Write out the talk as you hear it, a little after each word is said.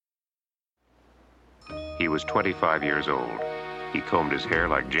He was 25 years old. He combed his hair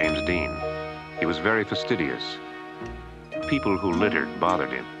like James Dean. He was very fastidious. People who littered bothered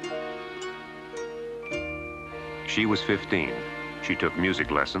him. She was 15. She took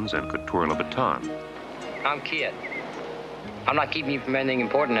music lessons and could twirl a baton. I'm Kid. I'm not keeping you from anything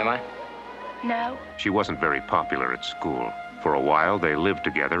important, am I? No. She wasn't very popular at school. For a while, they lived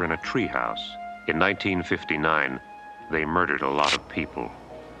together in a treehouse. In 1959, they murdered a lot of people.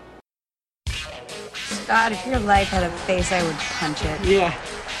 Scott, if your life had a face, I would punch it. Yeah.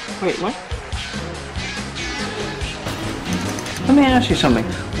 Wait, what? Let me ask you something.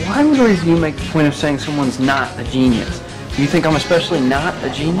 Why would always you make the point of saying someone's not a genius? You think I'm especially not a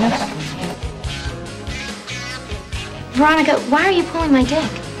genius? Veronica, why are you pulling my dick?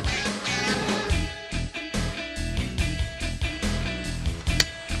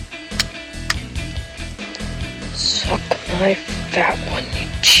 Suck my fat one, you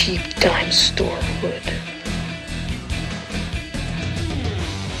cheap dime store hood.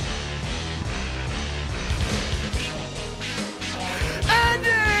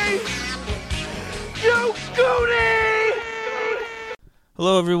 Andy! You Goonie!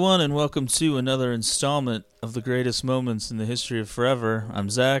 Hello, everyone, and welcome to another installment of the greatest moments in the history of forever. I'm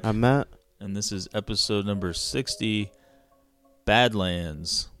Zach. I'm Matt. And this is episode number 60,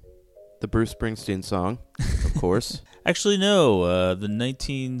 Badlands. The Bruce Springsteen song, of course. Actually, no, the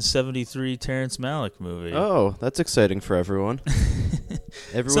 1973 Terrence Malick movie. Oh, that's exciting for everyone.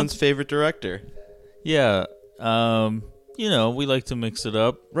 Everyone's favorite director. Yeah, you know, we like to mix it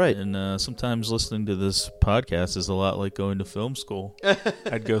up. Right. And sometimes listening to this podcast is a lot like going to film school.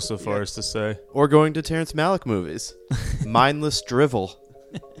 I'd go so far as to say. Or going to Terrence Malick movies. Mindless drivel.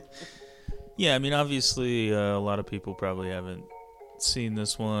 Yeah, I mean, obviously, a lot of people probably haven't seen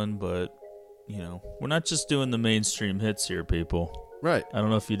this one, but, you know, we're not just doing the mainstream hits here, people. Right. I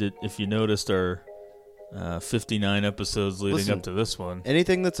don't know if you noticed our 59 episodes leading up to this one.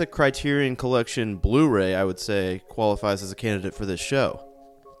 Anything that's a Criterion Collection Blu-ray, I would say, qualifies as a candidate for this show.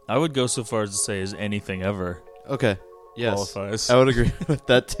 I would go so far as to say is anything ever. Okay. Yes. Qualifies. I would agree with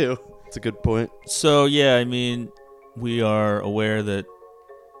that, too. It's a good point. So, yeah, I mean, we are aware that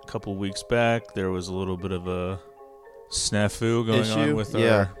a couple weeks back there was a little bit of a snafu going on with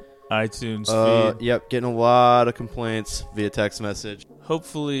our iTunes feed. Yep, getting a lot of complaints via text message.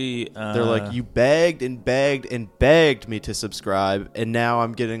 Hopefully, they're like, you begged and begged and begged me to subscribe, and now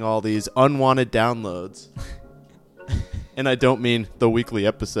I'm getting all these unwanted downloads. And I don't mean the weekly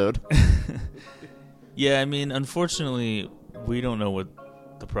episode. Yeah, I mean, unfortunately, we don't know what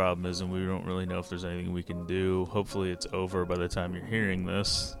the problem is, and we don't really know if there's anything we can do. Hopefully, it's over by the time you're hearing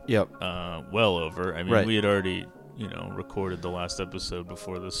this. Yep. Well over. I mean, right. We had already, recorded the last episode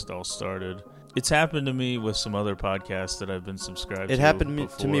before this all started. It's happened to me with some other podcasts that I've been subscribed to. It happened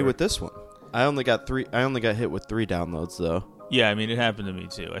to me with this one. I only got hit with 3 downloads, though. Yeah, I mean, it happened to me,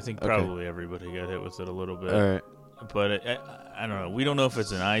 too. I think probably everybody got hit with it a little bit. All right. But I don't know. We don't know if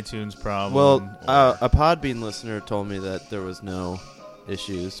it's an iTunes problem. Well, a Podbean listener told me that there was no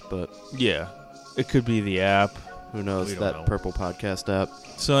issues, but... Yeah. It could be the app. Who knows? That Purple Podcast app.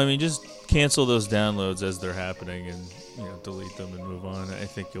 So, I mean, just cancel those downloads as they're happening and, delete them and move on. I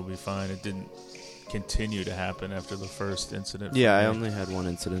think you'll be fine. It didn't continue to happen after the first incident. Yeah, I only had one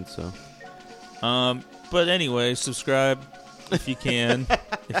incident, so... But anyway, subscribe if you can,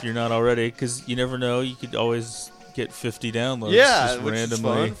 if you're not already, because you never know. You could always get 50 downloads. Yeah, just which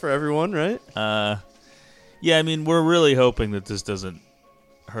randomly. is fun for everyone, right? Yeah, I mean, we're really hoping that this doesn't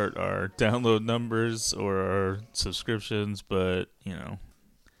hurt our download numbers or our subscriptions, but,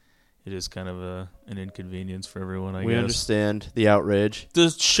 it is kind of an inconvenience for everyone, I guess. We understand the outrage.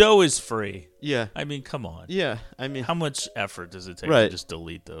 The show is free. Yeah. I mean, come on. Yeah, I mean... How much effort does it take to just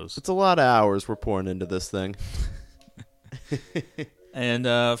delete those? It's a lot of hours we're pouring into this thing. And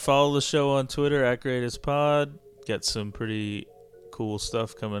follow the show on Twitter, @GreatestPod. Got some pretty cool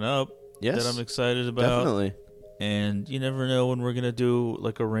stuff coming up that I'm excited about. Definitely. And you never know when we're going to do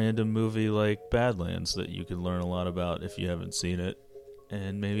like a random movie like Badlands that you can learn a lot about if you haven't seen it.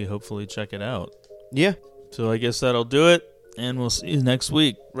 And maybe hopefully check it out. Yeah. So I guess that'll do it. And we'll see you next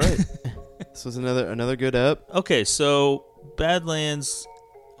week. Right. This was another good ep. Okay, so Badlands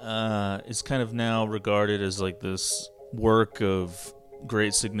is kind of now regarded as like this work of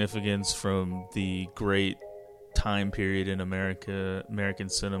great significance from the great time period in American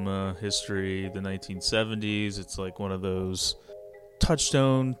cinema history, the 1970s. It's like one of those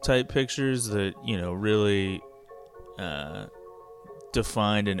touchstone type pictures that, really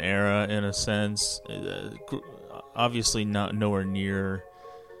defined an era in a sense. Obviously not nowhere near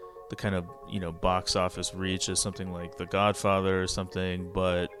the kind of, box office reach as something like The Godfather or something,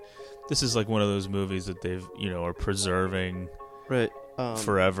 but this is like one of those movies that they've, are preserving Right.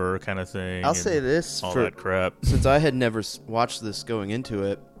 forever kind of thing. I'll say this all for that crap. Since I had never watched this going into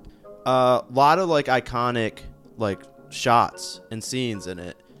it, a lot of like iconic like shots and scenes in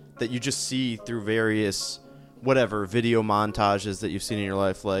it that you just see through various video montages that you've seen in your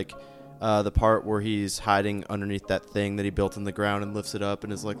life, like the part where he's hiding underneath that thing that he built in the ground and lifts it up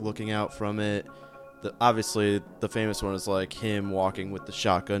and is like looking out from it. Obviously the famous one is like him walking with the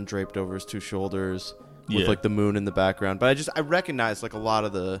shotgun draped over his two shoulders with like the moon in the background. But I recognize like a lot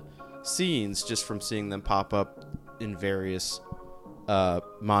of the scenes just from seeing them pop up in various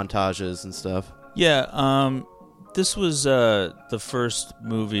montages and stuff. Yeah, this was the first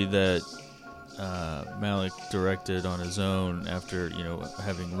movie that Malick directed on his own after,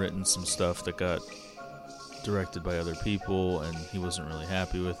 having written some stuff that got directed by other people, and he wasn't really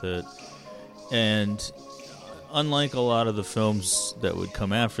happy with it. And unlike a lot of the films that would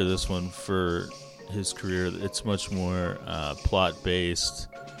come after this one for his career, it's much more plot-based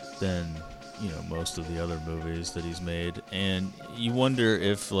than, most of the other movies that he's made. And you wonder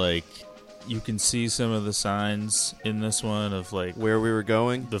if, like, you can see some of the signs in this one of like where we were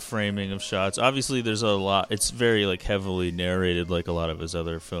going, the framing of shots. Obviously there's a lot, it's very like heavily narrated like a lot of his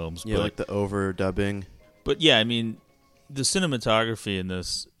other films, but like the overdubbing. But yeah, I mean, the cinematography in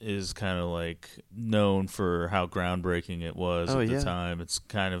this is kind of like known for how groundbreaking it was at the time. It's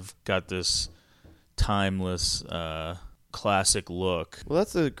kind of got this timeless classic look. Well,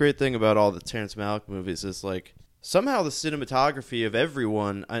 that's the great thing about all the Terrence Malick movies is like somehow the cinematography of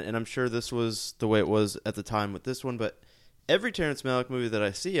everyone, and I'm sure this was the way it was at the time with this one, but every Terrence Malick movie that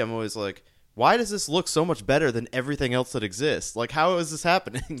I see, I'm always like, why does this look so much better than everything else that exists? Like, how is this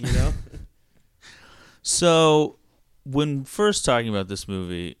happening, So, when first talking about this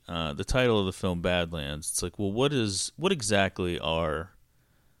movie, the title of the film, Badlands, it's like, well, what exactly are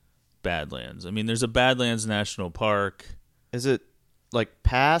Badlands? I mean, there's a Badlands National Park. Is it like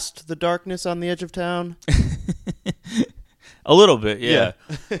past the darkness on the edge of town? A little bit, yeah.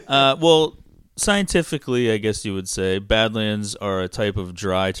 Well, scientifically, I guess you would say, Badlands are a type of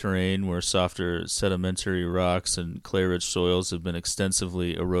dry terrain where softer sedimentary rocks and clay-rich soils have been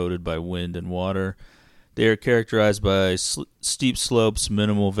extensively eroded by wind and water. They are characterized by steep slopes,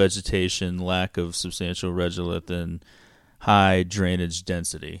 minimal vegetation, lack of substantial regolith, and high drainage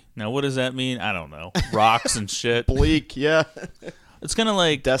density. Now, what does that mean? I don't know. Rocks and shit. Bleak, yeah. It's kind of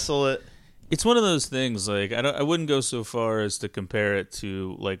like desolate. It's one of those things. Like I wouldn't go so far as to compare it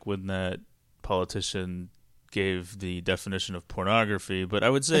to like when that politician gave the definition of pornography, but I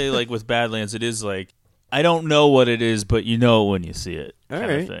would say like with Badlands, it is like I don't know what it is, but you know it when you see it. All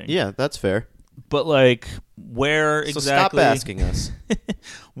right. Thing. Yeah, that's fair. But like where exactly? So stop asking us.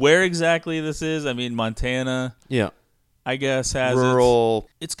 Where exactly this is? I mean, Montana. Yeah. I guess has rural.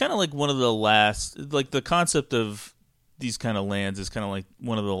 It's kind of like one of the last. Like the concept of these kind of lands is kind of like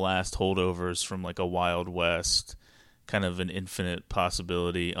one of the last holdovers from like a Wild West, kind of an infinite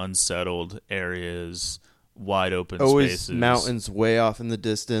possibility, unsettled areas, wide open spaces. Mountains way off in the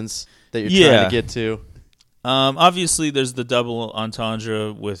distance that you're trying to get to. Obviously, there's the double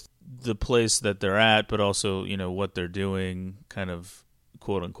entendre with the place that they're at, but also, what they're doing, kind of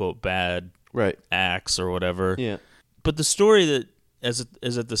quote unquote bad acts or whatever. Yeah. But the story that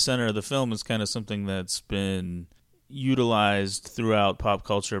is at the center of the film is kind of something that's been utilized throughout pop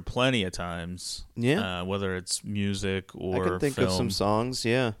culture plenty of times. Yeah. Whether it's music or I can think film. of some songs,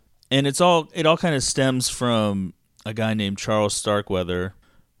 yeah. And it all kind of stems from a guy named Charles Starkweather,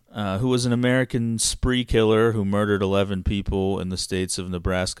 who was an American spree killer who murdered 11 people in the states of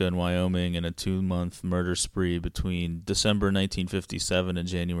Nebraska and Wyoming in a 2-month murder spree between December 1957 and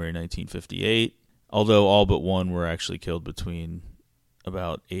January 1958, although all but one were actually killed between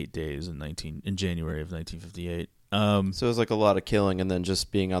about 8 days in January of 1958. So it was like a lot of killing and then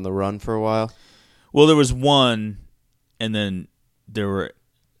just being on the run for a while? Well, there was one, and then there were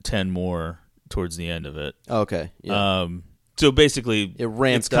 10 more towards the end of it. Okay, yeah. So basically, it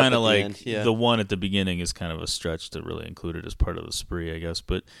ramped it's kind up of like end, yeah. The one at the beginning is kind of a stretch to really include it as part of the spree, I guess.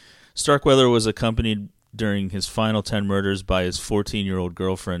 But Starkweather was accompanied during his final 10 murders by his 14-year-old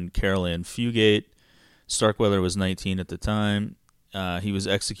girlfriend, Carol Ann Fugate. Starkweather was 19 at the time. He was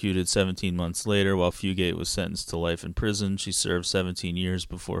executed 17 months later, while Fugate was sentenced to life in prison. She served 17 years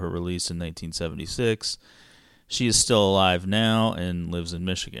before her release in 1976. She is still alive now and lives in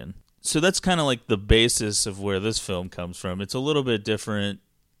Michigan. So that's kind of like the basis of where this film comes from. It's a little bit different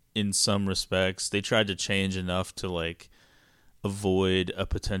in some respects. They tried to change enough to like avoid a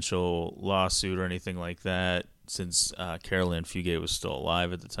potential lawsuit or anything like that, since Carol Ann Fugate was still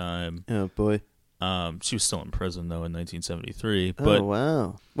alive at the time. Oh boy. She was still in prison, though, in 1973. But oh,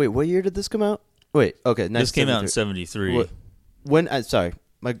 wow. Wait, what year did this come out? Wait, okay. This came out in 73. Sorry,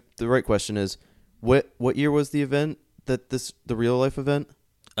 the right question is, what year was the event, the real-life event?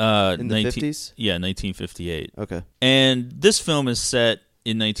 In the 50s? Yeah, 1958. Okay. And this film is set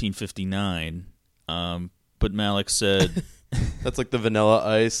in 1959, but Malick said... That's like the Vanilla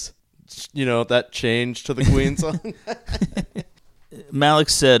Ice, that change to the Queen song. Malick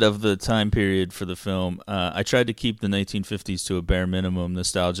said of the time period for the film, I tried to keep the 1950s to a bare minimum.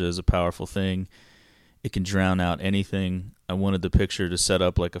 Nostalgia is a powerful thing. It can drown out anything. I wanted the picture to set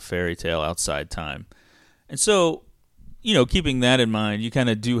up like a fairy tale outside time. And so, keeping that in mind, you kind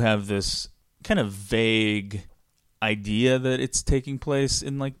of do have this kind of vague idea that it's taking place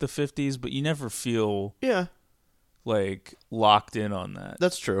in like the 50s, but you never feel like locked in on that.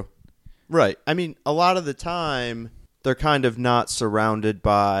 That's true. Right. I mean, a lot of the time they're kind of not surrounded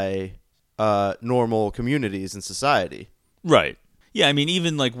by normal communities in society. Right. Yeah, I mean,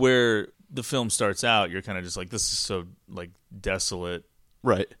 even like where the film starts out, you're kind of just like, this is so like desolate.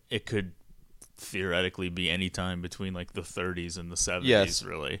 Right. It could theoretically be any time between like the 30s and the 70s,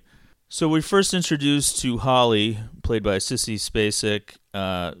 really. So we're first introduced to Holly, played by Sissy Spacek.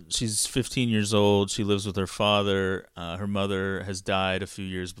 She's 15 years old. She lives with her father. Her mother has died a few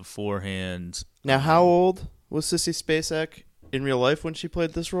years beforehand. Now, how old was Sissy Spacek in real life when she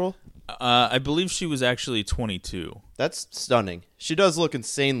played this role? I believe she was actually 22. That's stunning. She does look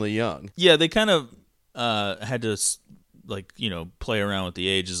insanely young. Yeah, they kind of had to play around with the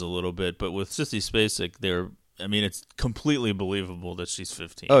ages a little bit, but with Sissy Spacek, it's completely believable that she's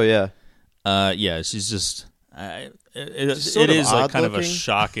 15. Oh yeah. Yeah, she's just it is like kind of a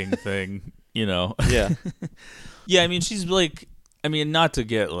shocking thing, Yeah. Yeah, I mean, she's like, not to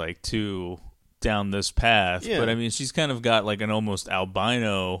get like too down this path, but I mean, she's kind of got like an almost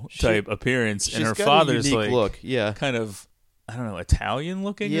albino type appearance, and her father's like look, yeah, kind of, I don't know, Italian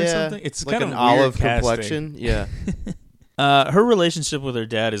looking or something. It's like kind an of olive casting. complexion. Yeah. Her relationship with her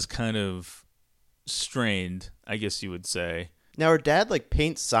dad is kind of strained, I guess you would say. Now, her dad like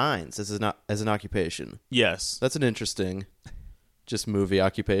paints signs as an occupation. Yes, that's an interesting, just movie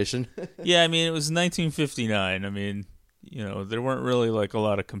occupation. Yeah, I mean, it was 1959. I mean, there weren't really like a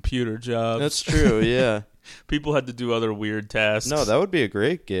lot of computer jobs. That's true. Yeah, people had to do other weird tasks. No, that would be a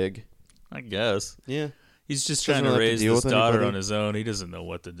great gig, I guess. Yeah, he's just trying to raise his daughter on his own. He doesn't know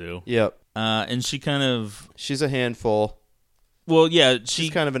what to do. Yep. And she's a handful. Well, yeah, she's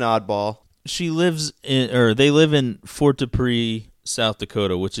kind of an oddball. They live in Fort Dupree, South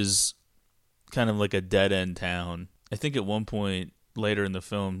Dakota, which is kind of like a dead-end town. I think at one point later in the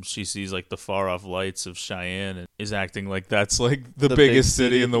film, she sees like the far-off lights of Cheyenne and is acting like that's like the biggest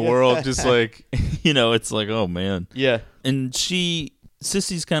city in the world. Just like, it's like, oh man. Yeah. And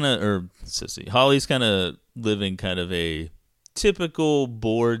Holly's kind of living kind of a typical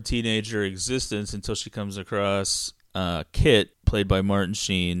bored teenager existence until she comes across Kit, played by Martin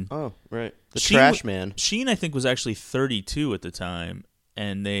Sheen. Oh, right. The trash man. Sheen, I think, was actually 32 at the time,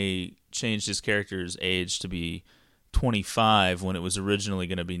 and they changed his character's age to be 25 when it was originally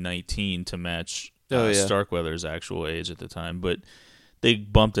going to be 19 to match Starkweather's actual age at the time. But they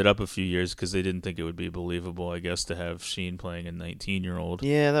bumped it up a few years because they didn't think it would be believable, I guess, to have Sheen playing a 19-year-old.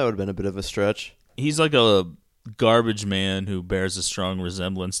 Yeah, that would have been a bit of a stretch. He's like a garbage man who bears a strong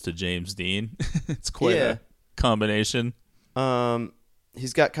resemblance to James Dean. It's quite a combination.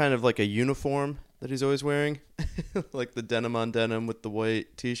 He's got kind of like a uniform that he's always wearing, like the denim on denim with the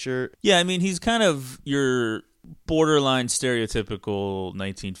white t-shirt. Yeah, I mean, he's kind of your borderline stereotypical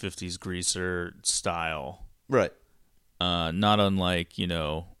 1950s greaser style. Right. Not unlike,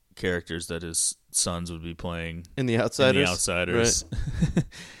 characters that his sons would be playing in The Outsiders. Right.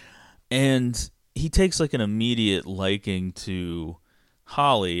 And he takes like an immediate liking to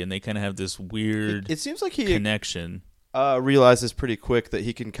Holly, and they kind of have this weird it seems like he connection. Realizes pretty quick that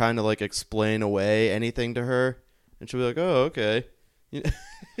he can kind of like explain away anything to her, and she'll be like, oh, okay.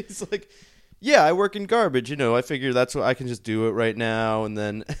 He's like, yeah, I work in garbage, I figure that's what I can just do it right now, and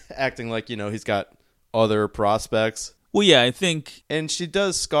then acting like, he's got other prospects. Well, yeah, I think... And she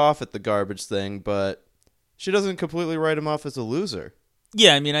does scoff at the garbage thing, but she doesn't completely write him off as a loser.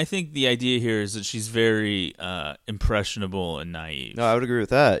 Yeah, I mean, I think the idea here is that she's very impressionable and naive. No, I would agree with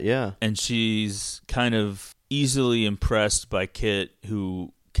that, yeah. And she's kind of easily impressed by Kit,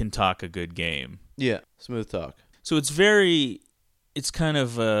 who can talk a good game. Yeah, smooth talk. So it's kind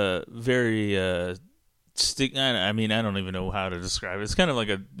of a very... I don't even know how to describe it. It's kind of like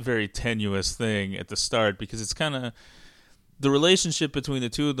a very tenuous thing at the start, because it's kind of... The relationship between the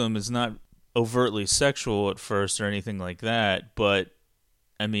two of them is not overtly sexual at first or anything like that, but...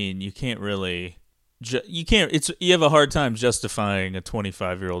 I mean, you can't really you can't. You have a hard time justifying a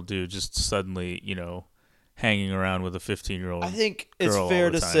 25-year-old dude just suddenly, hanging around with a 15-year-old. I think it's fair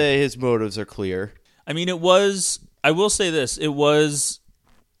to say his motives are clear. I mean, it was. I will say this: it was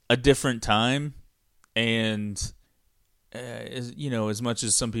a different time, and as much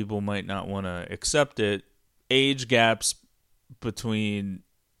as some people might not want to accept it, age gaps between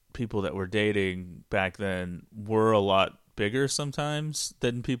people that were dating back then were a lot bigger sometimes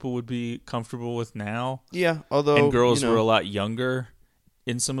than people would be comfortable with now. Yeah, although and girls were a lot younger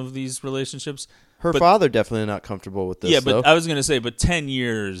in some of these relationships. Her father definitely not comfortable with this. Yeah, but though. I was going to say, but 10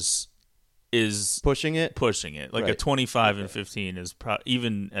 years is pushing it. Like right. a 25 and 15 is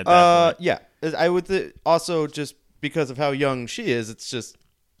even at that point. Yeah, I would also just because of how young she is. It's just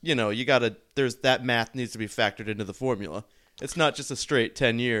you gotta. There's that math needs to be factored into the formula. It's not just a straight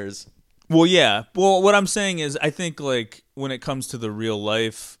 10 years. Well, yeah. Well, what I'm saying is, I think like when it comes to the real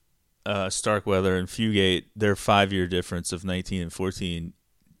life Starkweather and Fugate, their 5-year difference of 19 and 14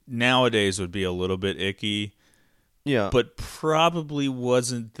 nowadays would be a little bit icky. Yeah. But probably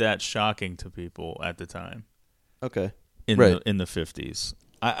wasn't that shocking to people at the time. Okay. In the 50s.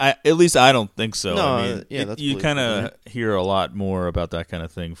 I at least I don't think so. No, I mean, that's you kind of hear a lot more about that kind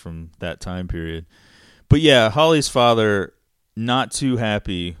of thing from that time period. But yeah, Holly's father not too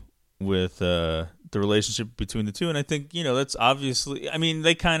happy with the relationship between the two, and I think that's obviously. I mean,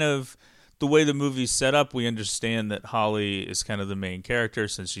 they kind of the way the movie's set up. We understand that Holly is kind of the main character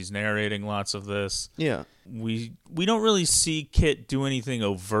since she's narrating lots of this. Yeah, we don't really see Kit do anything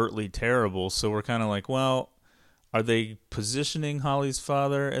overtly terrible, so we're kind of like, well, are they positioning Holly's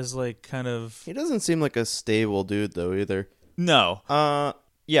father as like kind of? He doesn't seem like a stable dude though either. No.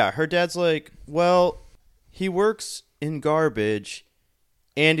 Yeah, her dad's like, well, he works in garbage,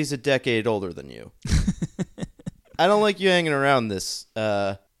 and he's a decade older than you. I don't like you hanging around this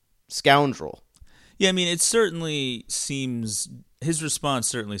scoundrel. Yeah, I mean, it certainly seems his response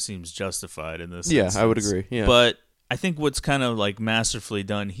certainly seems justified in this. Yeah, instance. I would agree. Yeah, but I think what's kind of like masterfully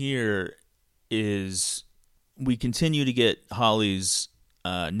done here is we continue to get Holly's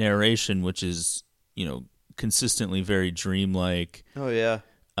narration, which is consistently very dreamlike. Oh yeah.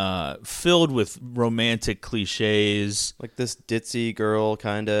 Filled with romantic cliches, like this ditzy girl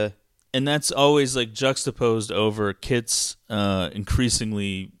kind of, and that's always like juxtaposed over Kit's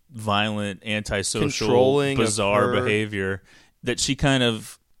increasingly violent, antisocial, controlling, bizarre behavior that she kind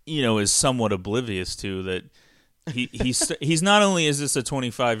of is somewhat oblivious to. That he's not only is this a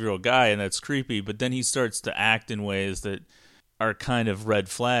 25-year-old guy and that's creepy, but then he starts to act in ways that are kind of red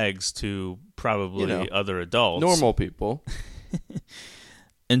flags to probably other adults, normal people.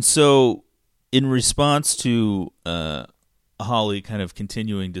 And so, in response to Holly kind of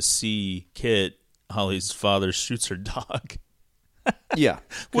continuing to see Kit, Holly's father shoots her dog. Yeah.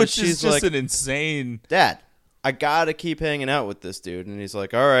 Which is just an insane... Dad, I gotta keep hanging out with this dude. And he's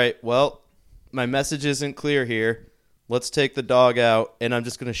like, all right, well, my message isn't clear here. Let's take the dog out, and I'm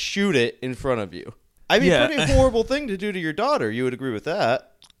just going to shoot it in front of you. I mean, pretty horrible thing to do to your daughter. You would agree with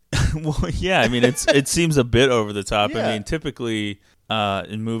that. Well, yeah. I mean, it seems a bit over the top. Yeah. I mean, typically...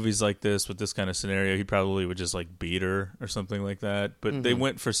 in movies like this, with this kind of scenario, he probably would just like beat her or something like that. But they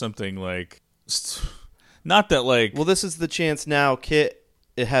went for something like, not that like. Well, this is the chance now. Kit,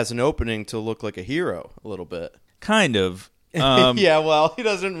 it has an opening to look like a hero a little bit. Kind of. Yeah, well, he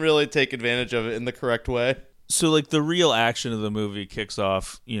doesn't really take advantage of it in the correct way. So like the real action of the movie kicks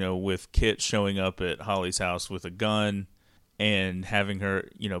off, with Kit showing up at Holly's house with a gun and having her,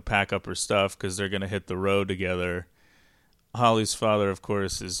 pack up her stuff because they're going to hit the road together. Holly's father, of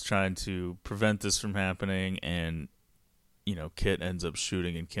course, is trying to prevent this from happening, and, Kit ends up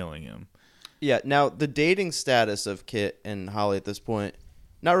shooting and killing him. Yeah, now, the dating status of Kit and Holly at this point,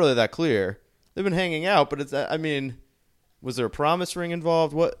 not really that clear. They've been hanging out, but was there a promise ring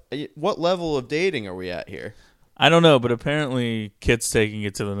involved? What level of dating are we at here? I don't know, but apparently Kit's taking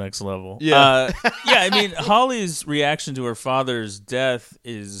it to the next level. Yeah. Yeah, I mean, Holly's reaction to her father's death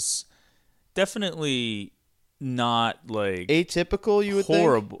is definitely... not like atypical, you would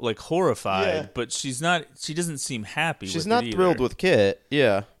horrible, think? Like horrified, yeah. But she doesn't seem happy. She's not thrilled with Kit.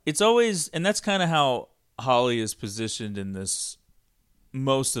 Yeah, it's always, and that's kind of how Holly is positioned in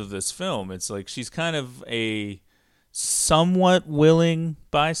most of this film. It's like she's kind of a somewhat willing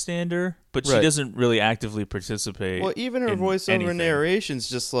bystander, but she doesn't really actively participate. Well, even her voiceover narration's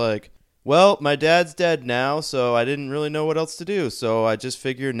just like, well, my dad's dead now, so I didn't really know what else to do. So I just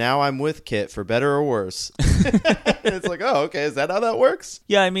figured now I'm with Kit for better or worse. It's like, oh, okay, is that how that works?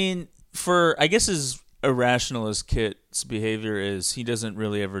 Yeah, I mean, I guess as irrational as Kit's behavior is, he doesn't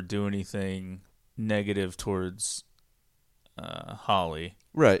really ever do anything negative towards Holly.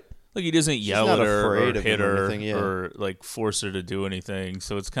 Right. Like, he doesn't yell not at her afraid or of hit him or her anything, yeah. or, like, force her to do anything.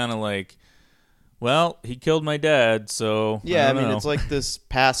 So it's kind of like, well, he killed my dad, so Yeah, I don't know. it's like this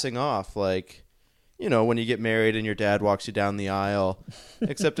passing off, like, you know, when you get married and your dad walks you down the aisle.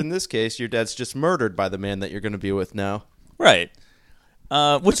 Except in this case, your dad's just murdered by the man that you're going to be with now. Right.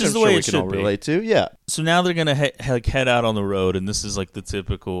 Which is I'm the sure way we it can should all be. relate to, yeah. So now they're gonna head out on the road, and this is like the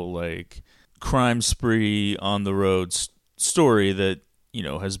typical like crime spree on the road story that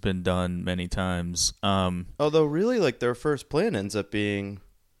has been done many times. Although really, like, their first plan ends up being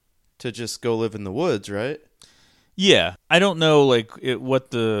to just go live in the woods, right? Yeah, I don't know like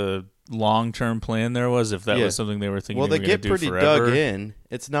what the long-term plan there was, if that was something they were thinking. Well, they they were get gonna do pretty forever. dug in.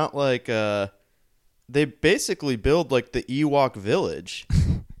 It's not like they basically build like the Ewok village.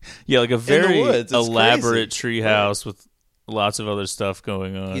 Yeah, like a very woods. It's elaborate crazy. treehouse with lots of other stuff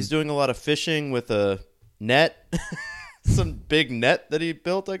going on. He's doing a lot of fishing with a net, some big net that he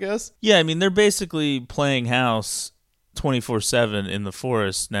built, I guess. Yeah, I mean, they're basically playing house 24/7 in the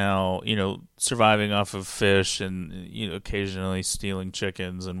forest now, surviving off of fish and, occasionally stealing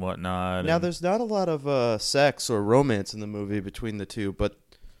chickens and whatnot. Now, and there's not a lot of sex or romance in the movie between the two, but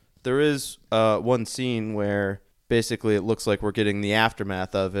there is one scene where basically it looks like we're getting the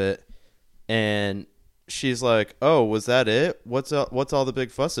aftermath of it, and she's like, "Oh, was that it? What's all the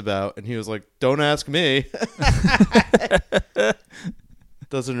big fuss about?" And he was like, "Don't ask me."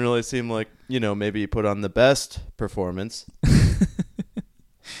 Doesn't really seem like, maybe he put on the best performance.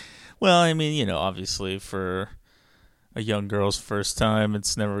 Well, I mean, obviously for a young girl's first time,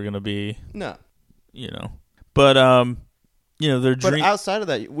 it's never going to be, No. But, their But dream. outside of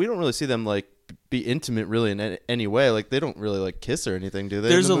that, we don't really see them, like, be intimate really in any way. Like, they don't really, like, kiss or anything, do they?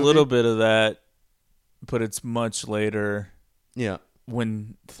 There's in a the little movie? bit of that, but it's much later Yeah.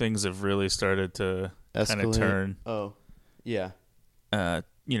 when things have really started to kind of Escalate. turn. Oh, yeah.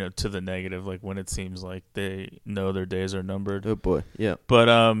 To the negative, like when it seems like they know their days are numbered. Oh, boy. Yeah.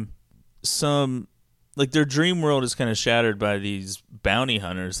 But some like their dream world is kind of shattered by these bounty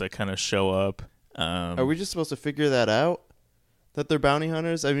hunters that kind of show up. Are we just supposed to figure that out? That they're bounty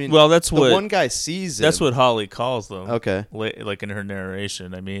hunters? I mean, well, that's the what one guy sees him. That's what Holly calls them. Okay. Like in her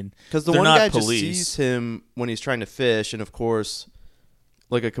narration. I mean, Because the they're one not guy police. just sees him when he's trying to fish, and of course,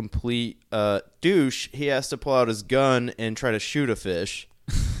 like a complete douche, he has to pull out his gun and try to shoot a fish.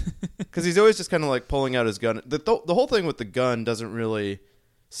 Because he's always just kind of like pulling out his gun. The whole thing with the gun doesn't really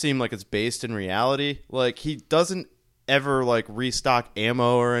seem like it's based in reality. Like, he doesn't ever like restock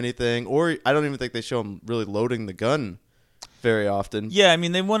ammo or anything, or I don't even think they show him really loading the gun very often. Yeah, I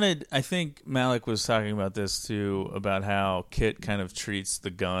mean, I think Malik was talking about this too, about how Kit kind of treats the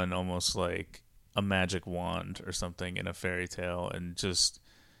gun almost like a magic wand or something in a fairy tale, and just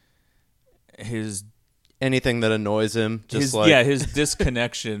anything that annoys him, just his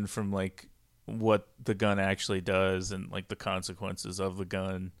disconnection from like what the gun actually does and like the consequences of the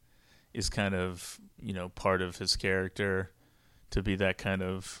gun is kind of part of his character, to be that kind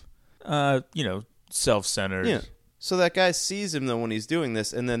of self-centered. Yeah. So that guy sees him though when he's doing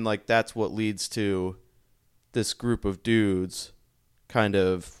this, and then like that's what leads to this group of dudes kind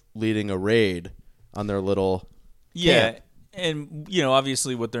of leading a raid on their little camp. And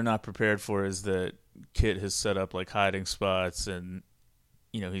obviously what they're not prepared for is that Kit has set up like hiding spots, and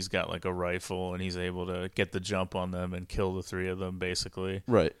he's got like a rifle, and he's able to get the jump on them and kill the three of them basically.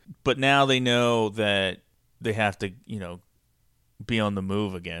 Right. But now they know that they have to be on the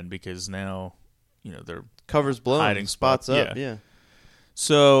move again, because now they're Covers blown, hiding spots spot. up. Yeah.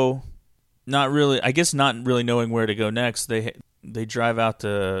 So not really knowing where to go next, they drive out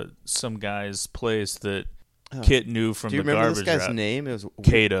to some guy's place that Kit knew from Do you the remember garbage this guy's route. name? It was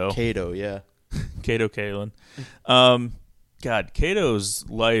Cato. Cato, yeah. Cato Kalin. God, Cato's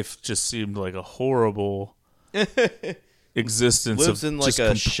life just seemed like a horrible existence. Lives of in like just a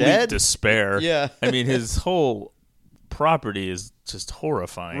complete shed? despair. Yeah. I mean, his whole property is just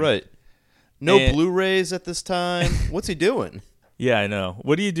horrifying. Right. No And- Blu-rays at this time. What's he doing? Yeah, I know.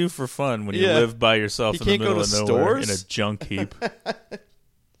 What do you do for fun when you Yeah. live by yourself You in the can't go middle to of nowhere in a stores? junk heap?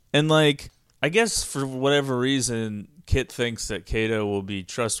 And like, I guess for whatever reason, Kit thinks that Cato will be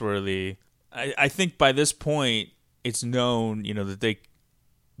trustworthy. I think by this point, it's known, that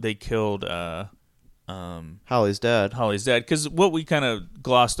they killed Holly's dad. Holly's dad. Because what we kind of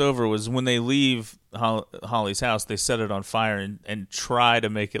glossed over was when they leave Holly's house, they set it on fire and try to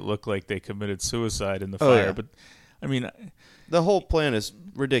make it look like they committed suicide in the fire. yeah. But I mean, The whole plan is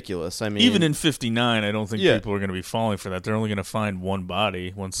ridiculous. I mean, even in 59, I don't think Yeah. people are going to be falling for that. They're only going to find one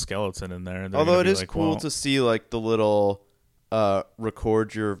body, one skeleton in there. And they're although gonna it be is like, cool well, to see like the little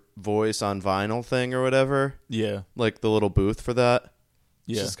record your voice on vinyl thing or whatever, yeah, like the little booth for that.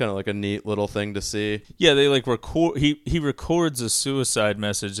 It's just kind of like a neat little thing to see. Yeah, they like record. He records a suicide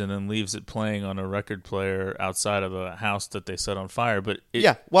message and then leaves it playing on a record player outside of a house that they set on fire. But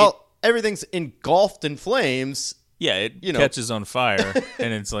everything's engulfed in flames. Yeah, it catches on fire,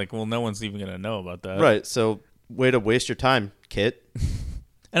 and it's like, well, no one's even gonna know about that, right? So, way to waste your time, Kit.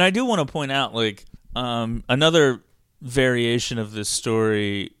 And I do want to point out, like, another variation of this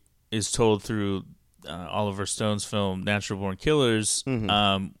story is told through Oliver Stone's film Natural Born Killers,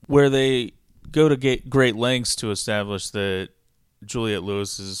 where they go to great lengths to establish that Juliette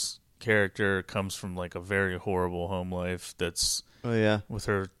Lewis's character comes from like a very horrible home life that's with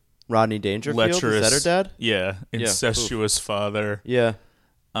her Rodney Dangerfield, is that her dad? Yeah, incestuous father. Yeah.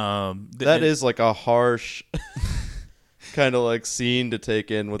 That is like a harsh kind of like scene to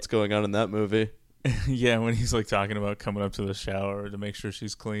take in what's going on in that movie. Yeah, when he's like talking about coming up to the shower to make sure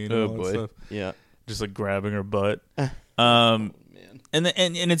she's clean. Oh and all boy, that stuff. Yeah, just like grabbing her butt. Man. And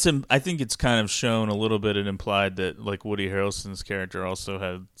it's I think it's kind of shown a little bit and implied that like Woody Harrelson's character also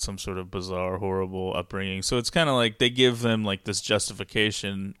had some sort of bizarre, horrible upbringing. So it's kind of like they give them like this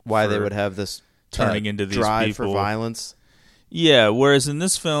justification why they would have this turning into these drive people for violence. Yeah, whereas in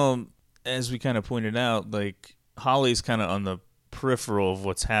this film, as we kind of pointed out, like Holly's kind of on the peripheral of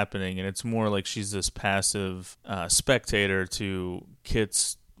what's happening, and it's more like she's this passive spectator to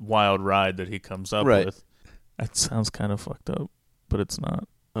Kit's wild ride that he comes up with. That sounds kind of fucked up, but it's not.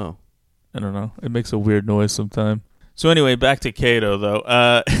 Oh. I don't know. It makes a weird noise sometime. So anyway, back to Kato,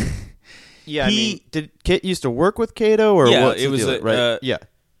 though. Yeah, I mean, did Kit used to work with Kato, or yeah, what's it was right? Yeah.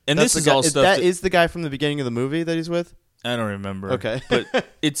 And That's this is guy, all stuff that is the guy from the beginning of the movie that he's with? I don't remember. Okay. But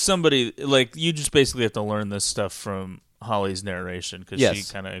it's somebody, like, you just basically have to learn this stuff from Holly's narration because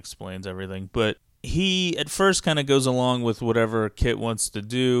she kind of explains everything. But he, at first, kind of goes along with whatever Kit wants to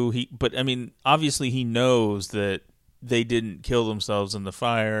do. But, I mean, obviously he knows that they didn't kill themselves in the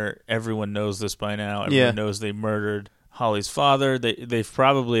fire. Everyone knows this by now. Everyone knows they murdered Holly's father. They've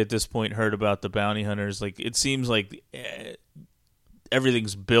probably, at this point, heard about the bounty hunters. Like, it seems like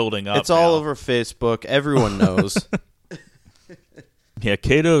everything's building up. It's all over Facebook. Everyone knows. Yeah,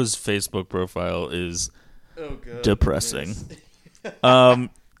 Kato's Facebook profile is depressing.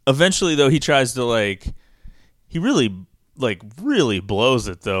 Eventually, though, he tries to he really blows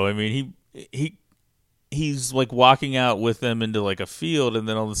it. Though, I mean, he's like walking out with them into like a field, and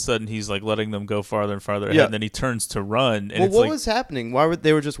then all of a sudden he's like letting them go farther and farther ahead. And then he turns to run. And what was happening? Why were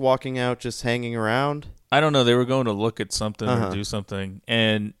they just walking out, just hanging around? I don't know. They were going to look at something or do something,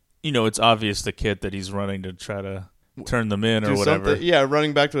 and it's obvious to Kit that he's running to try to turn them in or whatever. Something. Yeah,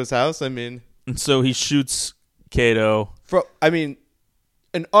 running back to his house. I mean, and so he shoots Kato.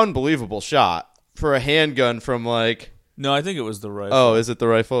 An unbelievable shot for a handgun from like. No, I think it was the rifle. Oh, is it the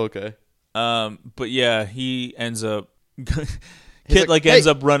rifle? Okay. But yeah, he ends up. Kit ends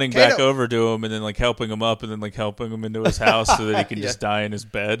up running back over to him and then like helping him up and then like helping him into his house so that he can just die in his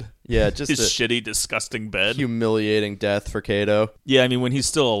bed. Yeah, just his shitty, disgusting bed. Humiliating death for Kato. Yeah, I mean when he's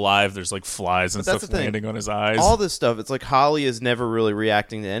still alive, there's like flies and stuff landing on his eyes. All this stuff, it's like Holly is never really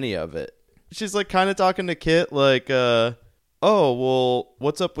reacting to any of it. She's like kind of talking to Kit like, "Oh, well,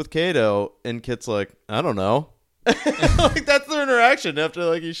 what's up with Kato?" And Kit's like, "I don't know." Like that's their interaction after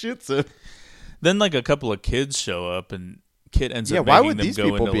like he shoots him. Then like a couple of kids show up and Kit ends up. Why would them these go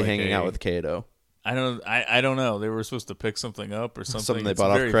people into, be like, hanging out with Kato? I don't know. They were supposed to pick something up or something. Something they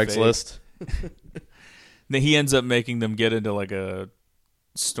bought off Craigslist. Then he ends up making them get into like a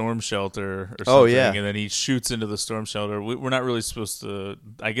storm shelter or something. And then he shoots into the storm shelter. We're not really supposed to.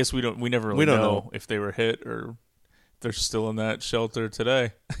 I guess we never really know if they were hit or if they're still in that shelter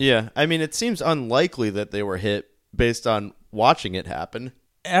today. Yeah, I mean it seems unlikely that they were hit based on watching it happen.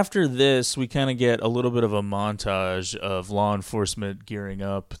 After this, we kind of get a little bit of a montage of law enforcement gearing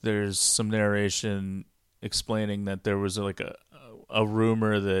up. There's some narration explaining that there was like a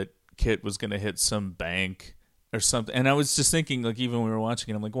rumor that Kit was going to hit some bank or something. And I was just thinking, like, even when we were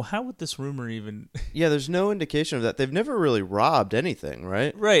watching it, I'm like, well, how would this rumor even... Yeah, there's no indication of that. They've never really robbed anything,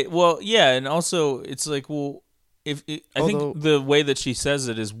 right? Right. Well, yeah, and also it's like, well... I think the way that she says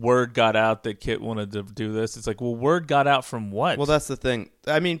it is word got out that Kit wanted to do this. It's like, well, word got out from what? Well, that's the thing.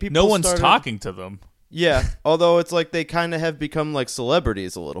 I mean, no one's talking to them. Yeah, although it's like they kind of have become like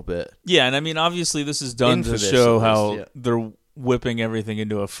celebrities a little bit. Yeah, and I mean, obviously this is done to show how they're whipping everything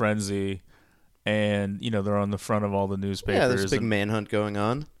into a frenzy, and they're on the front of all the newspapers. Yeah, there's a big manhunt going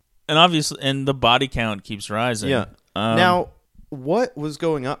on, and obviously, and the body count keeps rising. Yeah. Now, what was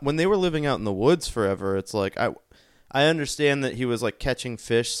going on when they were living out in the woods forever? It's like I understand that he was like catching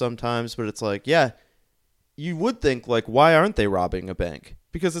fish sometimes, but it's like, yeah, you would think like, why aren't they robbing a bank?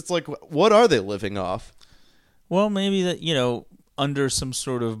 Because it's like, what are they living off? Well, maybe that, under some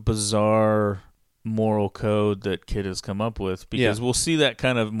sort of bizarre moral code that Kit has come up with, because we'll see that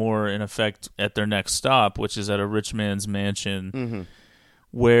kind of more in effect at their next stop, which is at a rich man's mansion,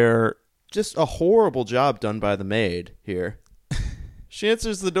 where just a horrible job done by the maid here. She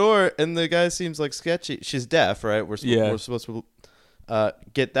answers the door, and the guy seems like sketchy. She's deaf, right? We're supposed to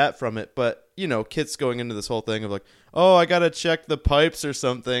get that from it, but Kit's going into this whole thing of like, oh, I gotta check the pipes or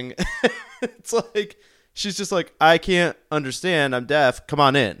something. It's like she's just like, I can't understand. I'm deaf. Come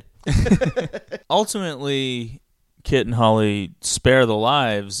on in. Ultimately, Kit and Holly spare the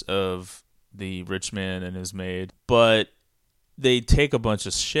lives of the rich man and his maid, but they take a bunch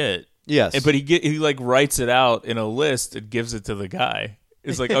of shit. Yes, but he like writes it out in a list and gives it to the guy.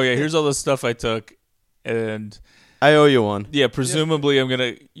 It's like, oh yeah, here's all the stuff I took, and I owe you one. Yeah, presumably I'm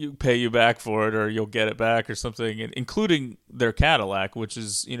gonna pay you back for it, or you'll get it back, or something, including their Cadillac, which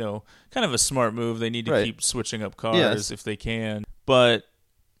is kind of a smart move. They need to keep switching up cars if they can, but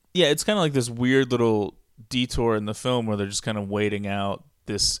yeah, it's kind of like this weird little detour in the film where they're just kind of waiting out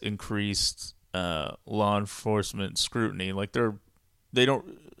this increased law enforcement scrutiny. Like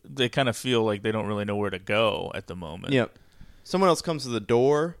they kind of feel like they don't really know where to go at the moment. Yep. Someone else comes to the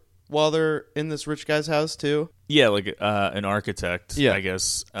door while they're in this rich guy's house too. Yeah, like an architect, I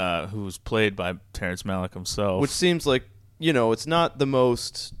guess, who's played by Terrence Malick himself. Which seems like, it's not the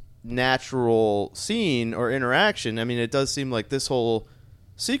most natural scene or interaction. I mean, it does seem like this whole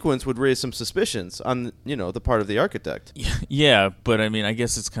sequence would raise some suspicions on, the part of the architect. Yeah, but I mean, I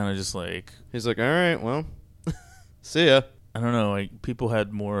guess it's kind of just like... He's like, all right, well, see ya. I don't know, like, people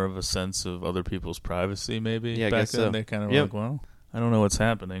had more of a sense of other people's privacy, maybe. Yeah, I back guess then. so. They kind of were like, well, I don't know what's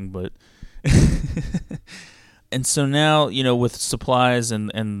happening, but... And so now, with supplies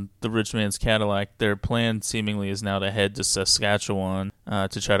and the rich man's Cadillac, their plan seemingly is now to head to Saskatchewan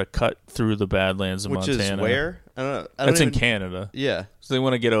to try to cut through the Badlands of Montana. Which is where? I don't know. That's in Canada. Yeah. So they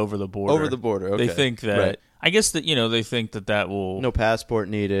want to get over the border. Over the border, okay. They think that... Right. I guess that, they think that will... No passport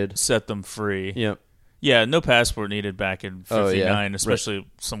needed. Set them free. Yep. Yeah, no passport needed back in 59, especially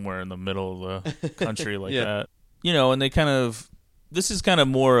somewhere in the middle of the country like that. And they kind of... This is kind of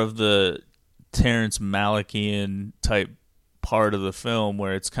more of the Terrence Malickian type part of the film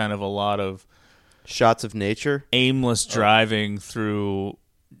where it's kind of a lot of... Shots of nature? Aimless driving through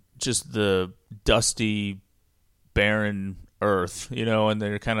just the dusty, barren earth, and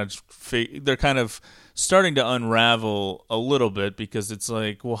they're kind of starting to unravel a little bit because it's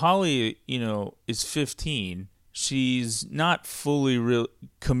like, well, Holly, is 15. She's not fully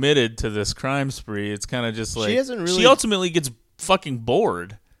committed to this crime spree. It's kind of just like she ultimately gets fucking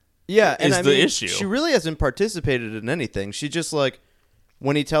bored. Yeah, and the issue. She really hasn't participated in anything. She just like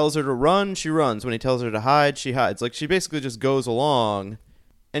when he tells her to run, she runs. When he tells her to hide, she hides. Like she basically just goes along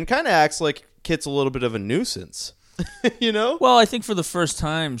and kind of acts like Kit's a little bit of a nuisance. Well, I think for the first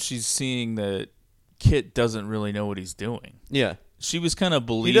time she's seeing that Kit doesn't really know what he's doing. Yeah. She was kind of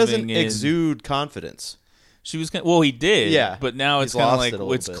believing he doesn't exude confidence. She was he did. Yeah. But now it's kind of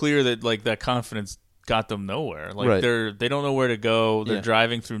like it's clear that like that confidence got them nowhere. Like they don't know where to go. They're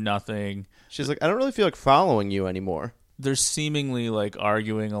driving through nothing. She's like, I don't really feel like following you anymore. They're seemingly like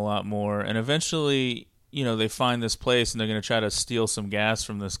arguing a lot more, and eventually, they find this place and they're going to try to steal some gas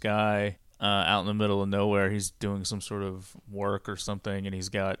from this guy out in the middle of nowhere. He's doing some sort of work or something, and he's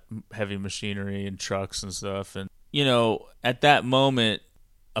got heavy machinery and trucks and stuff. And at that moment,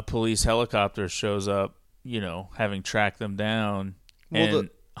 a police helicopter shows up, having tracked them down,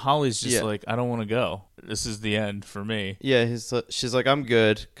 and Holly's just like, I don't want to go. This is the end for me. Yeah, she's like, I'm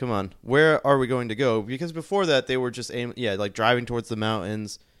good. Come on. Where are we going to go? Because before that, they were just like driving towards the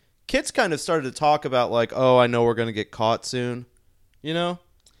mountains. Kit's kind of started to talk about like, oh, I know we're going to get caught soon.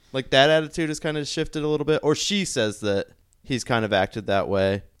 Like that attitude has kind of shifted a little bit. Or she says that he's kind of acted that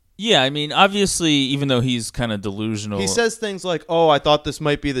way. Yeah, I mean, obviously, even though he's kind of delusional. He says things like, oh, I thought this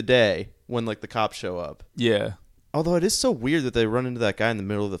might be the day when like the cops show up. Yeah. Although it is so weird that they run into that guy in the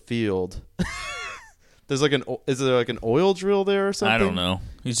middle of the field. Is there like an oil drill there or something? I don't know.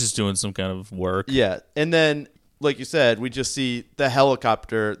 He's just doing some kind of work. Yeah. And then, like you said, we just see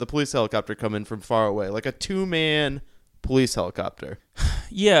the police helicopter come in from far away. Like a 2-man police helicopter.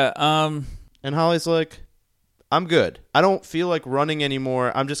 Yeah. And Holly's like, I'm good. I don't feel like running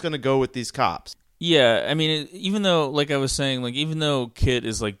anymore. I'm just going to go with these cops. Yeah. I mean, even though, like I was saying, like even though Kit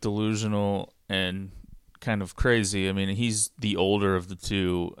is like delusional and kind of crazy, I mean, he's the older of the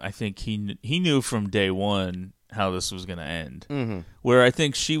two. I think he knew from day one how this was going to end. Mm-hmm. Where I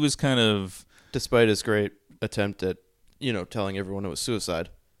think she was kind of... Despite his great attempt at, telling everyone it was suicide.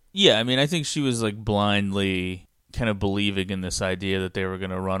 Yeah, I mean, I think she was like blindly kind of believing in this idea that they were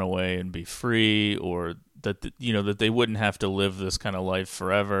going to run away and be free, or that that they wouldn't have to live this kind of life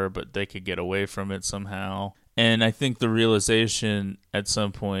forever, but they could get away from it somehow. And I think the realization at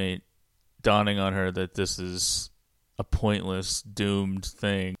some point dawning on her that this is a pointless, doomed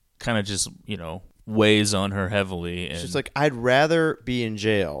thing kind of just, weighs on her heavily. And she's like, I'd rather be in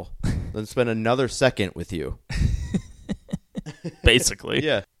jail than spend another second with you. Basically.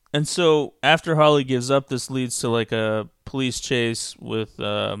 Yeah. And so after Holly gives up, this leads to like a police chase with...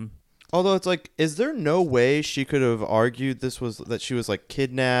 Although it's like, is there no way she could have argued that she was like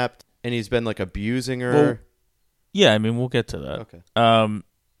kidnapped and he's been like abusing her? Well, yeah, I mean, we'll get to that. Okay.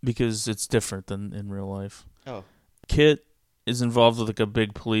 Because it's different than in real life. Oh. Kit is involved with like a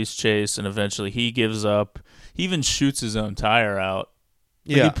big police chase, and eventually he gives up. He even shoots his own tire out.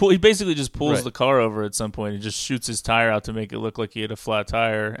 Like Yeah. he basically just pulls Right. the car over at some point and just shoots his tire out to make it look like he had a flat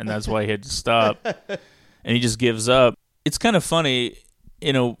tire, and that's why he had to stop. And he just gives up. It's kind of funny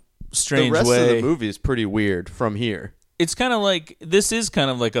in a strange way. The rest of the movie is pretty weird from here. It's kind of like, this is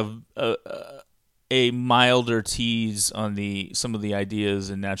kind of like a milder tease on some of the ideas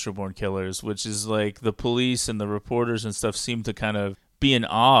in Natural Born Killers, which is like the police and the reporters and stuff seem to kind of be in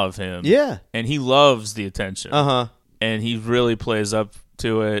awe of him. Yeah. And he loves the attention. Uh-huh. And he really plays up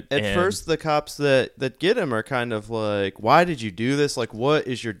to it. At first, the cops that get him are kind of like, why did you do this? Like, what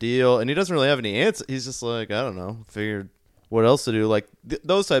is your deal? And he doesn't really have any answer. He's just like, I don't know. Figured what else to do. Like,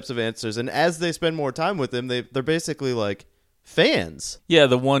 those types of answers. And as they spend more time with him, they're basically like fans. Yeah,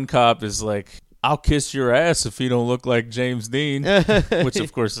 the one cop is like, I'll kiss your ass if you don't look like James Dean, which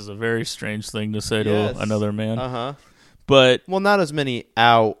of course is a very strange thing to say to another man. Uh-huh. But well, not as many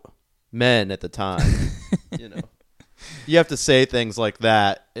out men at the time. You have to say things like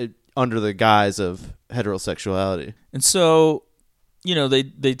that under the guise of heterosexuality. And so,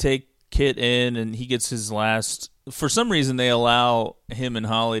 they take Kit in, and he gets his last. For some reason, they allow him and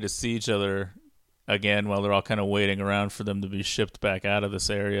Holly to see each other again while they're all kind of waiting around for them to be shipped back out of this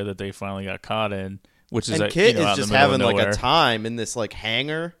area that they finally got caught in, which is and Kit is out just in the middle having of like nowhere. a time in this like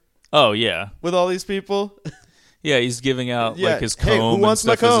hangar. Oh yeah, with all these people. Yeah, he's giving out like his comb hey, who wants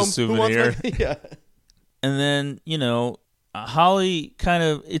and stuff my comb? as a souvenir. Yeah. And then Holly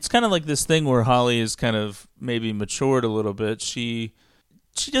it's kind of like this thing where Holly is kind of maybe matured a little bit. She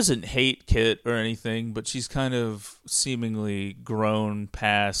doesn't hate Kit or anything, but she's kind of seemingly grown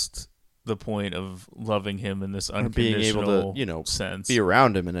past the point of loving him in this unconditional being able to, sense. Be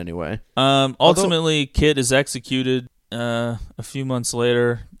around him in any way. Ultimately, Kit is executed a few months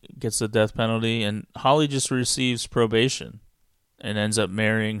later, gets the death penalty, and Holly just receives probation and ends up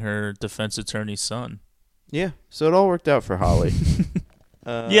marrying her defense attorney's son. Yeah, so it all worked out for Holly.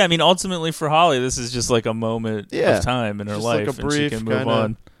 Yeah, I mean, ultimately for Holly, this is just like a moment of time in her just life, like a brief and she can move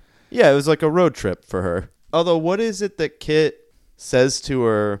on. Yeah, it was like a road trip for her. Although, what is it that Kit says to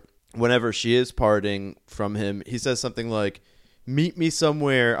her whenever she is parting from him? He says something like, meet me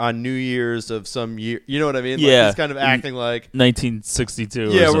somewhere on New Year's of some year. You know what I mean? Yeah. Like, he's kind of acting like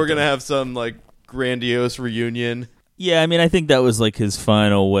 1962. Yeah, we're going to have some like grandiose reunion. Yeah, I mean, I think that was like his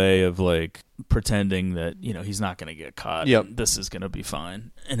final way of like pretending that, he's not going to get caught. Yep. This is going to be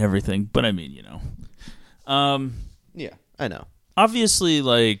fine and everything. But I mean, Yeah, I know. Obviously,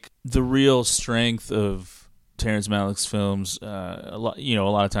 like the real strength of Terrence Malick's films, a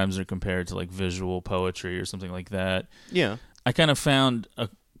lot of times they're compared to like visual poetry or something like that. Yeah. I kind of found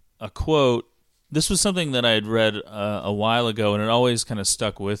a quote. This was something that I had read a while ago, and it always kind of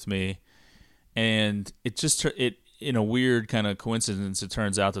stuck with me. And it in a weird kind of coincidence, it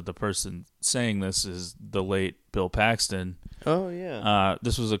turns out that the person saying this is the late Bill Paxton. Oh yeah.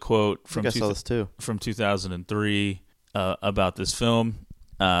 This was a quote from I saw this too. From 2003 about this film.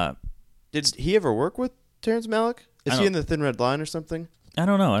 Did he ever work with Terrence Malick? Is he in The Thin Red Line or something? I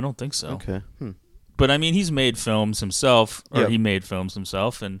don't know. I don't think so. Okay. But I mean, he's made films himself, or Yep. he made films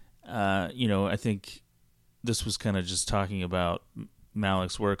himself, and I think this was kind of just talking about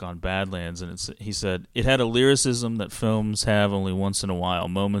Malick's work on Badlands, and he said it had a lyricism that films have only once in a while,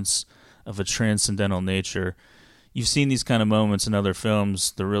 moments of a transcendental nature. You've seen these kind of moments in other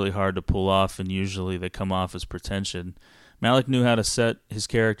films. They're really hard to pull off, and usually they come off as pretension. Malick knew how to set his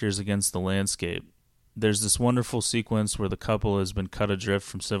characters against the landscape. There's this wonderful sequence where the couple has been cut adrift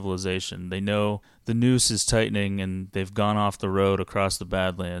from civilization. They know the noose is tightening and they've gone off the road across the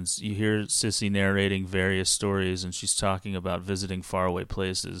Badlands. You hear Sissy narrating various stories, and she's talking about visiting faraway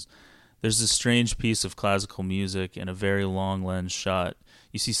places. There's this strange piece of classical music and a very long lens shot.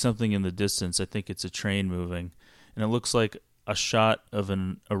 You see something in the distance. I think it's a train moving, and it looks like a shot of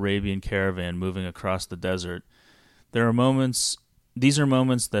an Arabian caravan moving across the desert. There are moments these are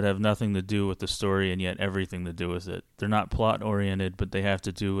moments that have nothing to do with the story and yet everything to do with it. They're not plot-oriented, but they have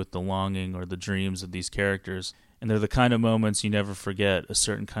to do with the longing or the dreams of these characters. And they're the kind of moments you never forget, a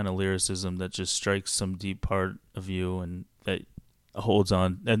certain kind of lyricism that just strikes some deep part of you and that holds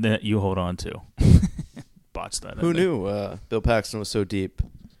on, and that you hold on to. Botched that. Who knew Bill Paxton was so deep?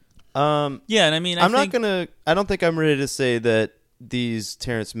 Yeah, and I mean, I don't think I'm ready to say that these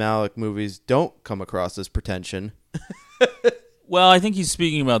Terrence Malick movies don't come across as pretension. Well, I think he's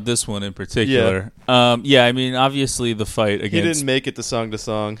speaking about this one in particular. Yeah, I mean, obviously the fight against... He didn't make it to song.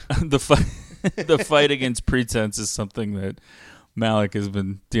 the fight against pretense is something that Malick has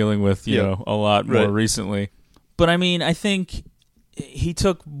been dealing with, you know, a lot more recently. But I mean, I think he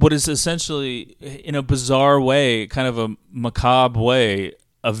took what is essentially, in a bizarre way, kind of a macabre way,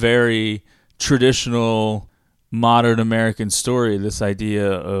 a very traditional modern American story, this idea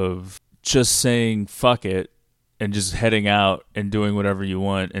of just saying fuck it and just heading out and doing whatever you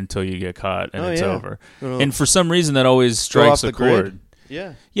want until you get caught and it's over. And for some reason that always strikes a chord.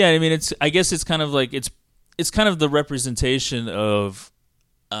 Yeah. Yeah, I mean, I guess it's kind of like it's kind of the representation of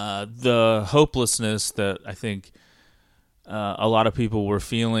the hopelessness that I think a lot of people were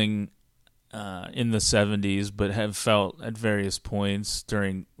feeling in the 70s, but have felt at various points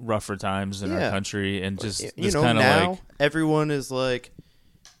during rougher times in our country, and just this kind of now, like everyone is like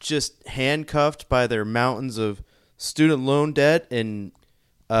just handcuffed by their mountains of student loan debt and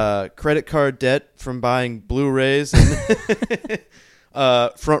credit card debt from buying Blu-rays and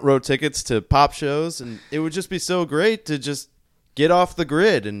front row tickets to pop shows, and it would just be so great to just get off the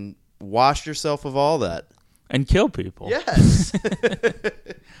grid and wash yourself of all that and kill people. Yes.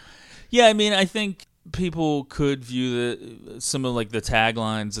 Yeah, I mean, I think people could view some of like the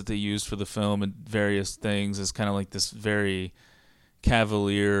taglines that they used for the film and various things as kind of like this very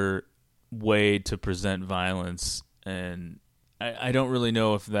cavalier way to present violence, and I don't really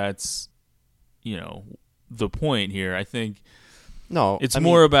know if that's, you know, the point here. I think it's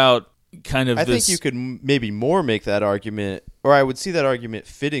more about kind of I think you could maybe more make that argument, or I would see that argument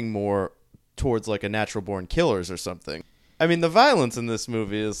fitting more towards like a Natural Born Killers or something. I mean, the violence in this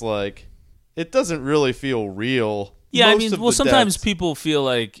movie is like, it doesn't really feel real. Yeah, I mean, well, sometimes people feel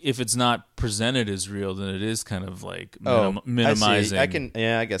like if it's not presented as real, then it is kind of like minimizing. I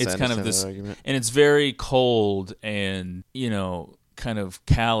guess it's I kind of this, that argument. And it's very cold and, you know, kind of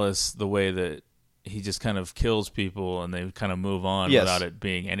callous the way that he just kind of kills people and they kind of move on without it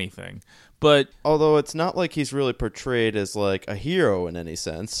being anything. But although it's not like he's really portrayed as like a hero in any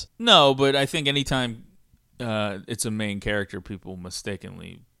sense. No, but I think anytime it's a main character, people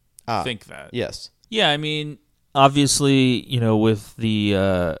mistakenly think that. Yes. Yeah, I mean, obviously, you know, with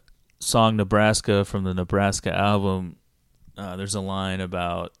the song Nebraska from the Nebraska album, there's a line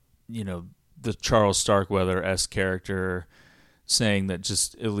about, you know, the Charles Starkweather-esque character saying that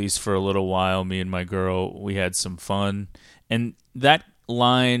just at least for a little while, me and my girl, we had some fun. And that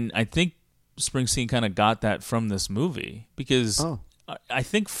line, I think Springsteen kind of got that from this movie, because I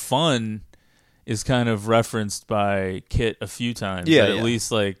think fun is kind of referenced by Kit a few times. Yeah, at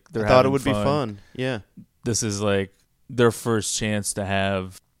least like they're thought it having would fun. be fun. Yeah. This is like their first chance to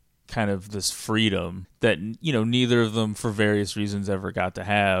have kind of this freedom that, you know, neither of them for various reasons ever got to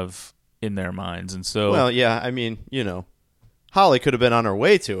have in their minds. And so, well, yeah, I mean, you know, Holly could have been on her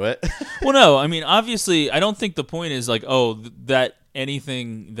way to it. Well, no, I mean, obviously, I don't think the point is like, that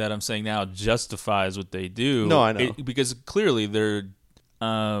anything that I'm saying now justifies what they do. No, I know. Because clearly they're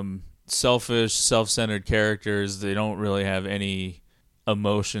selfish, self-centered characters. They don't really have any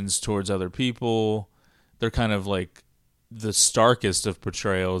emotions towards other people. They're kind of like the starkest of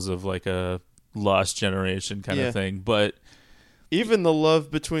portrayals of like a lost generation kind of thing. But even the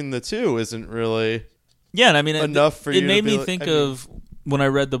love between the two isn't really and I mean enough for you. It made me think of when I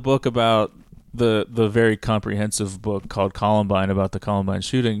read the book about the very comprehensive book called Columbine, about the Columbine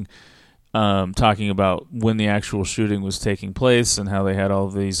shooting, talking about when the actual shooting was taking place and how they had all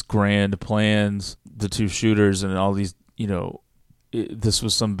these grand plans, the two shooters, and all these, you know, this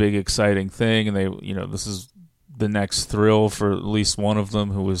was some big exciting thing, and they, you know, this is the next thrill for at least one of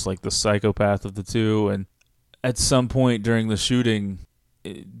them, who was like the psychopath of the two. And at some point during the shooting,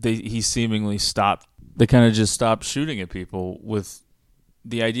 he seemingly stopped. They kind of just stopped shooting at people, with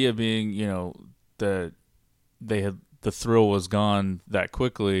the idea being, you know, that the thrill was gone that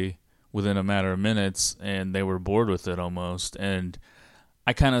quickly within a matter of minutes, and they were bored with it almost. And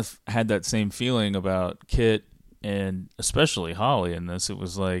I kind of had that same feeling about Kit and especially Holly in this. It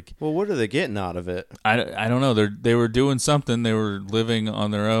was like, well, what are they getting out of it? I don't know. They were doing something. They were living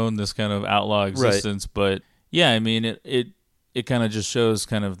on their own, this kind of outlaw existence. Right. But yeah, I mean, it kind of just shows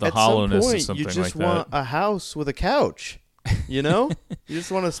kind of the hollowness of something like that. You just want a house with a couch. You know, you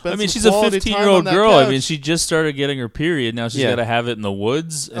just want to spend. I mean, some she's a quality 15-year-old time on that girl. I couch. mean, she just started getting her period. Now she's got to have it in the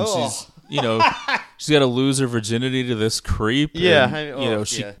woods, and she's, she's got to lose her virginity to this creep. Yeah,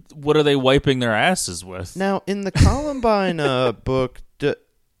 and, what are they wiping their asses with? Now, in the Columbine book,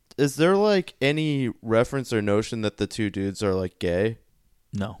 is there like any reference or notion that the two dudes are like gay?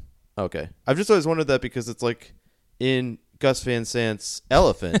 No. Okay, I've just always wondered that because it's like in Gus Van Sant's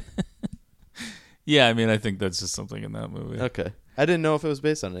Elephant. Yeah, I mean, I think that's just something in that movie. Okay. I didn't know if it was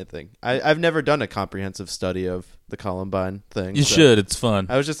based on anything. I've never done a comprehensive study of the Columbine thing. You should. It's fun.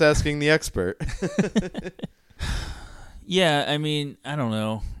 I was just asking the expert. Yeah, I mean, I don't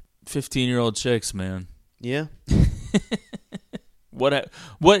know. 15-year-old chicks, man. Yeah. What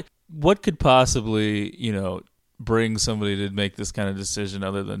could possibly, bring somebody to make this kind of decision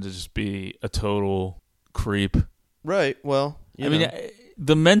other than to just be a total creep? Right. Well, I mean,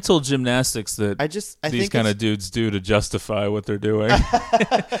 the mental gymnastics that I these think kind of dudes do to justify what they're doing.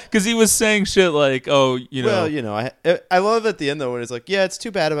 Because he was saying shit like, "Oh, Well, I love at the end though when it's like, "Yeah, it's too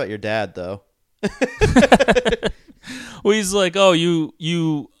bad about your dad, though." Well, he's like, "Oh,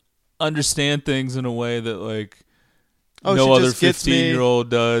 you understand things in a way that like no other 15-year-old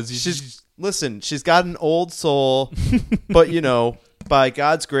does." Listen, she's got an old soul, but by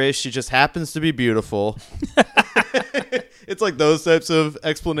God's grace, she just happens to be beautiful. It's like those types of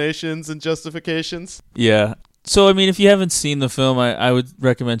explanations and justifications. Yeah. So, I mean, if you haven't seen the film, I would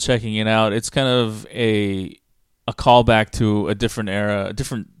recommend checking it out. It's kind of a callback to a different era, a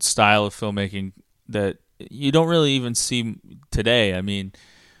different style of filmmaking that you don't really even see today. I mean,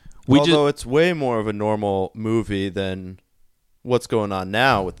 although it's way more of a normal movie than what's going on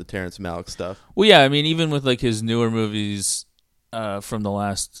now with the Terrence Malick stuff. Well, yeah, I mean, even with like his newer movies from the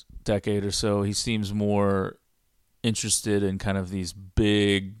last decade or so, he seems more interested in kind of these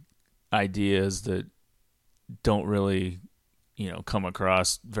big ideas that don't really, come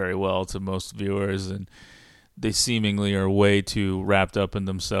across very well to most viewers, and they seemingly are way too wrapped up in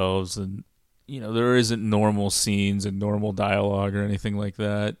themselves, and there isn't normal scenes and normal dialogue or anything like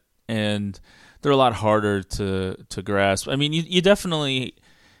that, and they're a lot harder to grasp. I mean, you definitely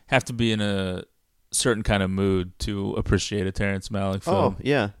have to be in a certain kind of mood to appreciate a Terrence Malick film. Oh,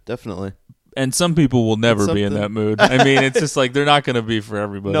 yeah, definitely. And some people will never be in that mood. I mean, it's just like they're not going to be for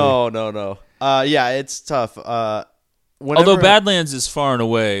everybody. No. Yeah, it's tough. Although Badlands is far and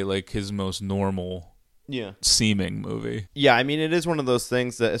away like his most normal seeming movie. Yeah, I mean, it is one of those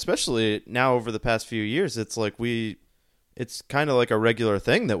things that, especially now over the past few years, it's like it's kind of like a regular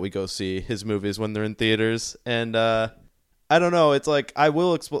thing that we go see his movies when they're in theaters. And I don't know. It's like I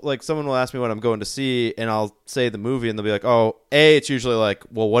will like someone will ask me what I'm going to see, and I'll say the movie, and they'll be like, "Oh, it's usually like,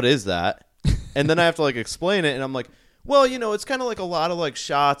 well, what is that?" And then I have to like explain it, and I'm like, well, it's kind of like a lot of like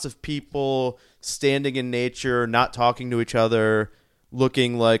shots of people standing in nature, not talking to each other,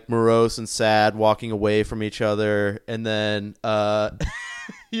 looking like morose and sad, walking away from each other, and then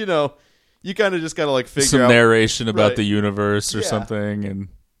you kind of just gotta like figure some out narration about the universe or something, and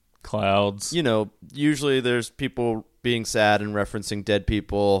clouds. Usually there's people being sad and referencing dead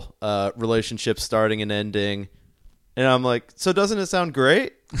people, relationships starting and ending, and I'm like, so doesn't it sound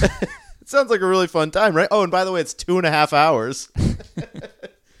great? It sounds like a really fun time, right? Oh, and by the way, it's 2.5 hours.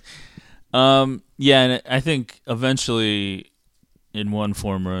 Yeah, and I think eventually, in one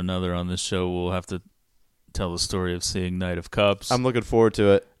form or another on this show, we'll have to tell the story of seeing Knight of Cups. I'm looking forward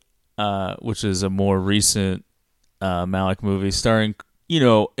to it. Which is a more recent Malick movie starring,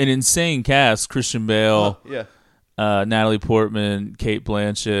 an insane cast: Christian Bale, Natalie Portman, Cate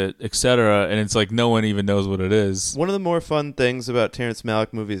Blanchett, etc. And it's like no one even knows what it is. One of the more fun things about Terrence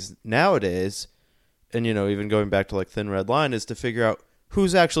Malick movies nowadays, and even going back to like Thin Red Line, is to figure out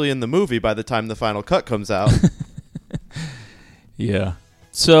who's actually in the movie by the time the final cut comes out. Yeah.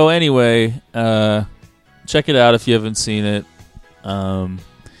 So anyway, check it out if you haven't seen it.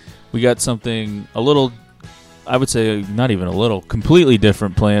 We got something a little, I would say not even a little, completely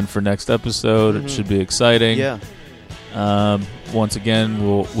different planned for next episode. It should be exciting. Yeah. Once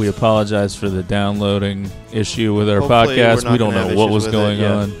again, we apologize for the downloading issue with our Hopefully podcast. we're We not don't gonna know have what issues was with going it,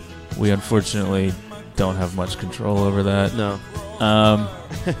 yeah. on. We unfortunately don't have much control over that. No.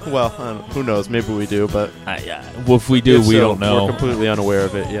 Well, who knows? Maybe we do, but well, if we do, we don't know. We're completely unaware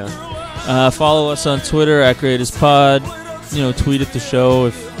of it. Yeah. Follow us on Twitter at GreatestPod. Tweet at the show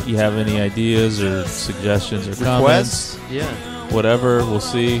if you have any ideas or suggestions or comments. Yeah. Whatever. We'll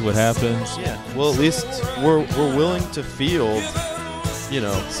see what happens. Yeah. Well, at least we're willing to field,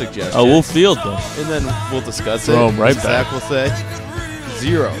 suggestions. Oh, we'll field them, and then we'll discuss Throw it. them right Zach back. will say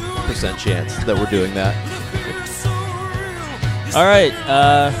 0% chance that we're doing that. All right.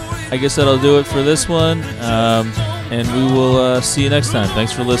 I guess that'll do it for this one. and we will see you next time.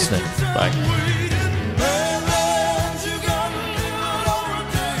 Thanks for listening. Bye.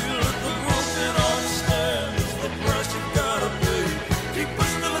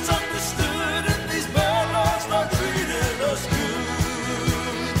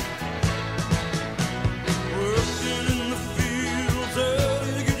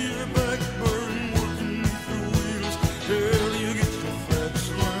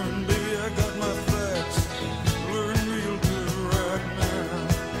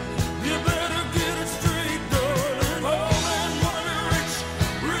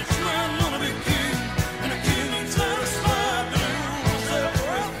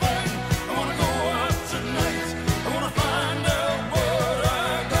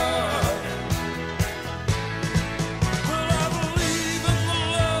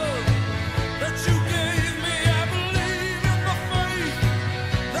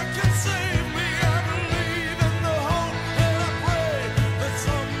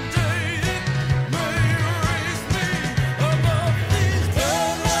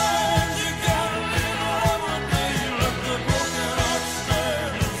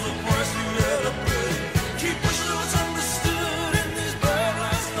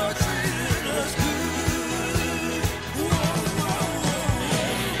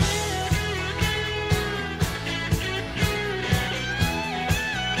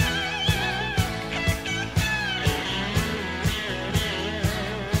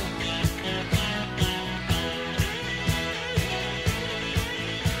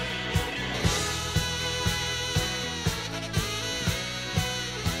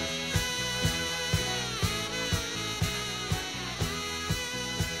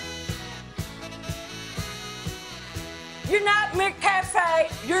 You're not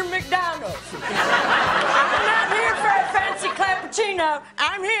McCafe, you're McDonald's. I'm not here for a fancy cappuccino.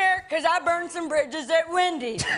 I'm here because I burned some bridges at Wendy's.